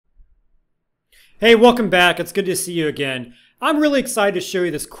Hey, welcome back. It's good to see you again. I'm really excited to show you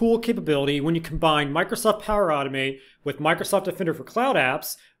this cool capability when you combine Microsoft Power Automate with Microsoft Defender for Cloud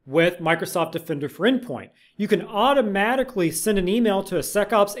Apps with Microsoft Defender for Endpoint. You can automatically send an email to a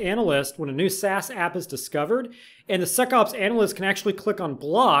SecOps analyst when a new SaaS app is discovered, and the SecOps analyst can actually click on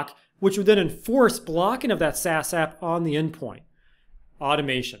block, which would then enforce blocking of that SaaS app on the endpoint.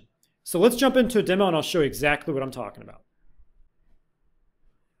 Automation. So let's jump into a demo and I'll show you exactly what I'm talking about.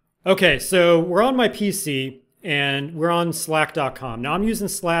 Okay, so we're on my PC and we're on Slack.com. Now I'm using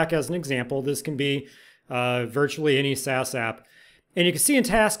Slack as an example. This can be virtually any SaaS app. And you can see in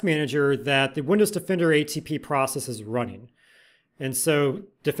Task Manager that the Windows Defender ATP process is running. And so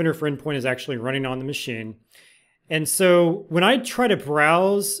Defender for Endpoint is actually running on the machine. And so when I try to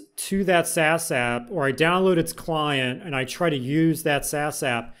browse to that SaaS app, or I download its client and I try to use that SaaS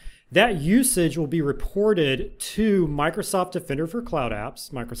app, that usage will be reported to Microsoft Defender for Cloud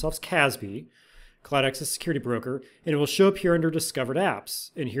Apps, Microsoft's CASB, Cloud Access Security Broker, and it will show up here under Discovered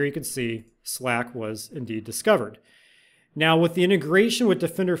Apps. And here you can see Slack was indeed discovered. Now with the integration with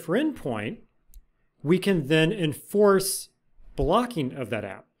Defender for Endpoint, we can then enforce blocking of that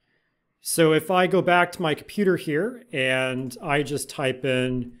app. So if I go back to my computer here and I just type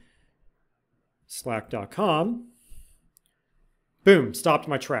in slack.com, boom, stopped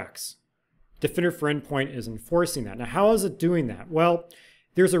my tracks. Defender for Endpoint is enforcing that. Now, how is it doing that? Well,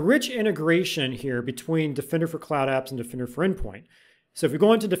 there's a rich integration here between Defender for Cloud Apps and Defender for Endpoint. So if we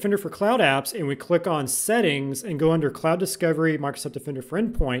go into Defender for Cloud Apps and we click on Settings and go under Cloud Discovery, Microsoft Defender for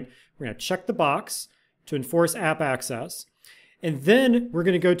Endpoint, we're going to check the box to enforce app access. And then we're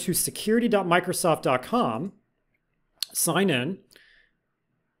going to go to security.microsoft.com, sign in,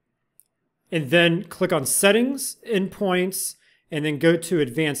 and then click on Settings, Endpoints, and then go to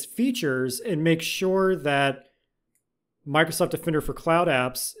Advanced Features and make sure that Microsoft Defender for Cloud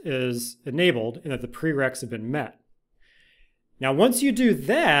Apps is enabled and that the prereqs have been met. Now, once you do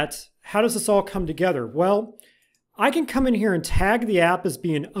that, how does this all come together? Well, I can come in here and tag the app as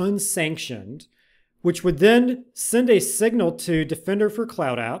being unsanctioned, which would then send a signal to Defender for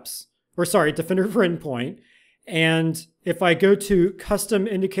Cloud Apps, or sorry, Defender for Endpoint. And if I go to Custom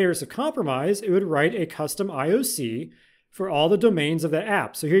Indicators of Compromise, it would write a custom IOC for all the domains of that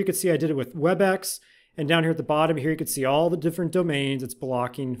app. So here you can see I did it with WebEx, and down here at the bottom here you can see all the different domains it's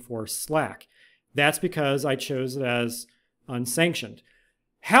blocking for Slack. That's because I chose it as unsanctioned.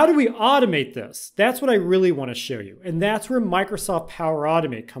 How do we automate this? That's what I really want to show you, and that's where Microsoft Power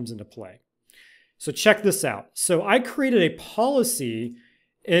Automate comes into play. So check this out. So I created a policy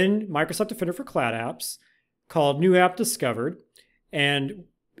in Microsoft Defender for Cloud Apps called New App Discovered, and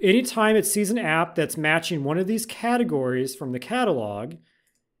anytime it sees an app that's matching one of these categories from the catalog,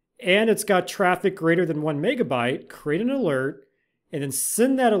 and it's got traffic greater than 1 megabyte, create an alert, and then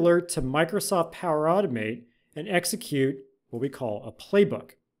send that alert to Microsoft Power Automate and execute what we call a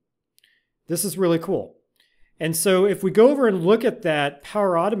playbook. This is really cool. And so if we go over and look at that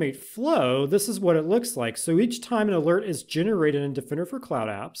Power Automate flow, this is what it looks like. So each time an alert is generated in Defender for Cloud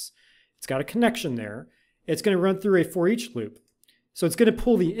Apps, it's got a connection there. It's going to run through a for each loop. So it's going to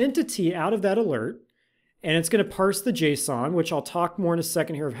pull the entity out of that alert, and it's going to parse the JSON, which I'll talk more in a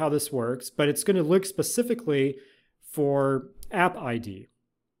second here of how this works, but it's going to look specifically for AppId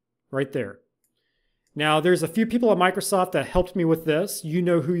right there. Now, there's a few people at Microsoft that helped me with this. You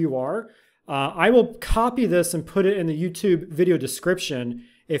know who you are. I will copy this and put it in the YouTube video description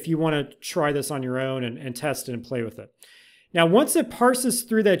if you want to try this on your own and test it and play with it. Now, once it parses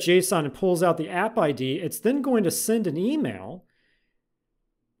through that JSON and pulls out the AppId, it's then going to send an email.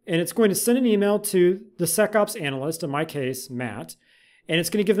 And it's going to send an email to the SecOps analyst, in my case, Matt, and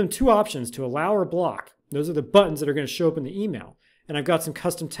it's going to give them two options, to allow or block. Those are the buttons that are going to show up in the email. And I've got some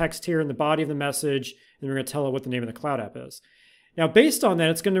custom text here in the body of the message, and we're going to tell it what the name of the cloud app is. Now, based on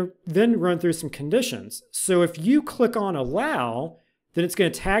that, it's going to then run through some conditions. So if you click on allow, then it's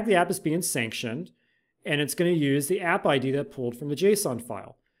going to tag the app as being sanctioned, and it's going to use the AppId that pulled from the JSON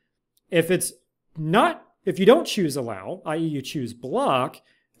file. If you don't choose allow, i.e. you choose block,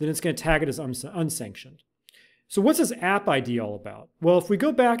 then it's going to tag it as unsanctioned. So what's this AppId all about? Well, if we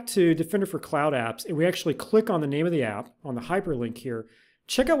go back to Defender for Cloud Apps and we actually click on the name of the app on the hyperlink here,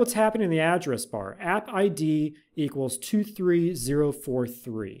 check out what's happening in the address bar. AppId equals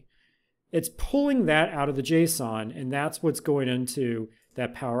 23043. It's pulling that out of the JSON, and that's what's going into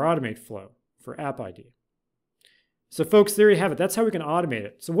that Power Automate flow for AppId. So folks, there you have it. That's how we can automate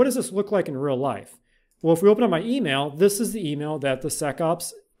it. So what does this look like in real life? Well, if we open up my email, this is the email that the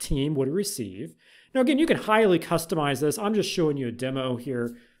SecOps team would receive. Now, again, you can highly customize this. I'm just showing you a demo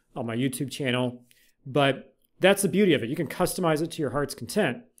here on my YouTube channel, but that's the beauty of it. You can customize it to your heart's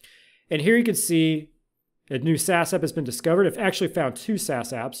content. And here you can see a new SaaS app has been discovered. I've actually found 2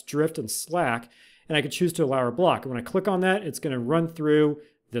 SaaS apps, Drift and Slack, and I can choose to allow or block. And when I click on that, it's going to run through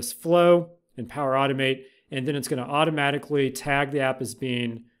this flow in Power Automate, and then it's going to automatically tag the app as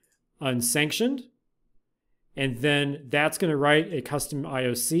being unsanctioned. And then that's going to write a custom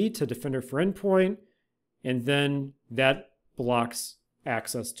IOC to Defender for Endpoint, and then that blocks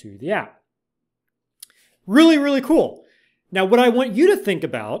access to the app. Really, really cool. Now, what I want you to think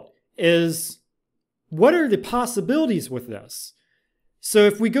about is, what are the possibilities with this? So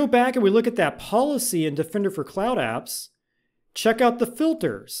if we go back and we look at that policy in Defender for Cloud Apps, check out the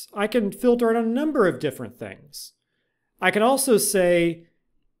filters. I can filter on a number of different things. I can also say,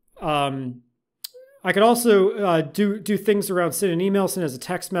 I could also do things around send an email, send as a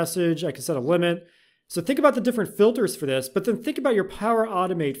text message. I can set a limit. So think about the different filters for this, but then think about your Power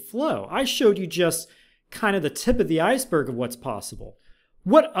Automate flow. I showed you just kind of the tip of the iceberg of what's possible.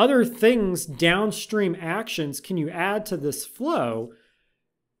 What other things, downstream actions, can you add to this flow,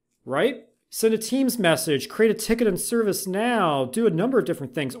 right? Send a Teams message, create a ticket in ServiceNow, do a number of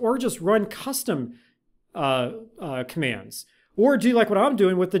different things, or just run custom commands. Or do like what I'm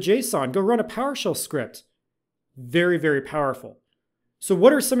doing with the JSON, go run a PowerShell script. Very, very powerful. So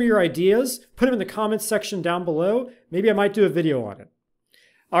what are some of your ideas? Put them in the comments section down below. Maybe I might do a video on it.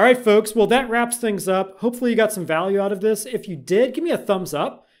 All right, folks. Well, that wraps things up. Hopefully you got some value out of this. If you did, give me a thumbs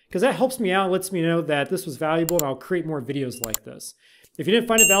up, because that helps me out and lets me know that this was valuable, and I'll create more videos like this. If you didn't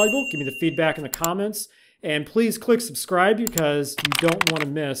find it valuable, give me the feedback in the comments. And please click subscribe, because you don't want to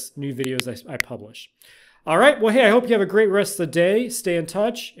miss new videos I publish. All right. Well, hey, I hope you have a great rest of the day. Stay in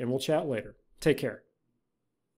touch, and we'll chat later. Take care.